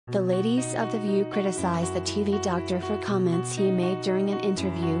The ladies of The View criticized the TV doctor for comments he made during an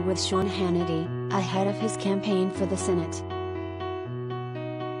interview with Sean Hannity, ahead of his campaign for the Senate.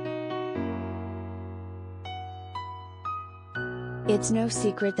 It's no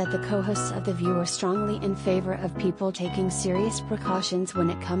secret that the co-hosts of The View are strongly in favor of people taking serious precautions when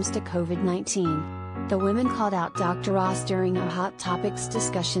it comes to COVID-19. The women called out Dr. Oz during a Hot Topics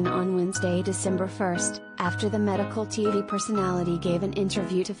discussion on Wednesday, December 1st, after the medical TV personality gave an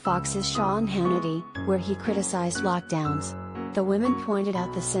interview to Fox's Sean Hannity, where he criticized lockdowns. The women pointed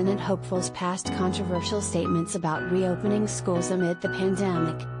out the Senate hopeful's past controversial statements about reopening schools amid the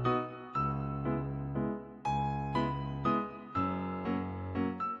pandemic.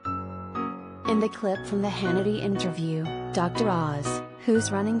 In the clip from the Hannity interview, Dr. Oz,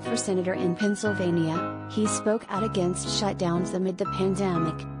 who's running for senator in Pennsylvania, he spoke out against shutdowns amid the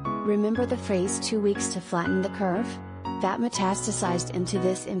pandemic. Remember the phrase 2 weeks to flatten the curve? That metastasized into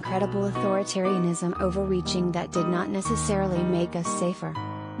this incredible authoritarianism overreaching that did not necessarily make us safer.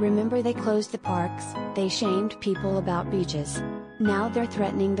 Remember they closed the parks, they shamed people about beaches. Now they're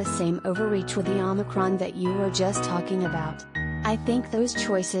threatening the same overreach with the Omicron that you were just talking about. I think those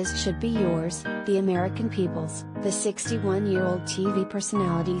choices should be yours, the American people's, the 61-year-old TV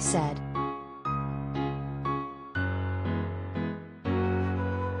personality said.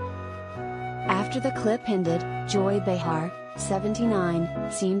 After the clip ended, Joy Behar,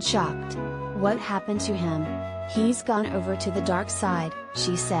 79, seemed shocked. What happened to him? He's gone over to the dark side,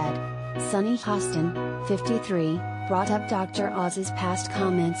 she said. Sonny Hostin, 53, brought up Dr. Oz's past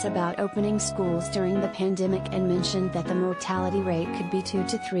comments about opening schools during the pandemic and mentioned that the mortality rate could be 2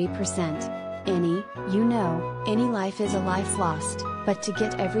 to 3%. Any life is a life lost, but to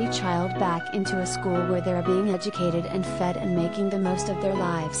get every child back into a school where they're being educated and fed and making the most of their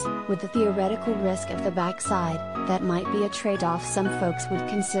lives, with the theoretical risk of the backside, that might be a trade-off some folks would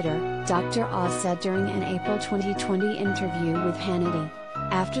consider, Dr. Oz said during an April 2020 interview with Hannity.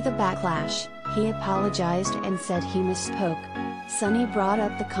 After the backlash, he apologized and said he misspoke. Sonny brought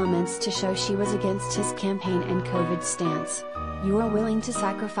up the comments to show she was against his campaign and COVID stance. You are willing to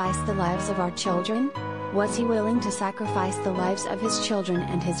sacrifice the lives of our children? Was he willing to sacrifice the lives of his children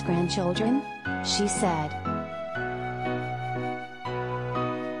and his grandchildren? She said.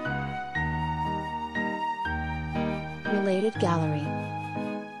 Related gallery.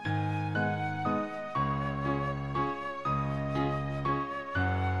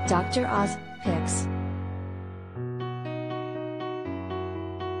 Dr. Oz, pics.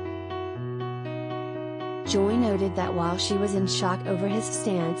 Joy noted that while she was in shock over his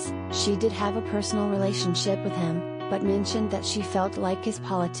stance, she did have a personal relationship with him, but mentioned that she felt like his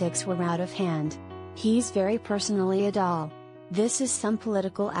politics were out of hand. He's very personally a doll. This is some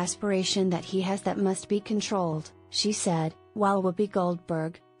political aspiration that he has that must be controlled, she said, while Whoopi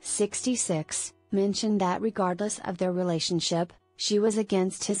Goldberg, 66, mentioned that regardless of their relationship, she was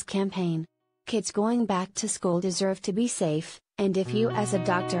against his campaign. Kids going back to school deserve to be safe, and if you as a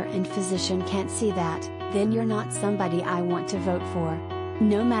doctor and physician can't see that, then you're not somebody I want to vote for.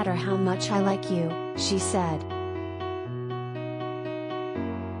 No matter how much I like you, she said.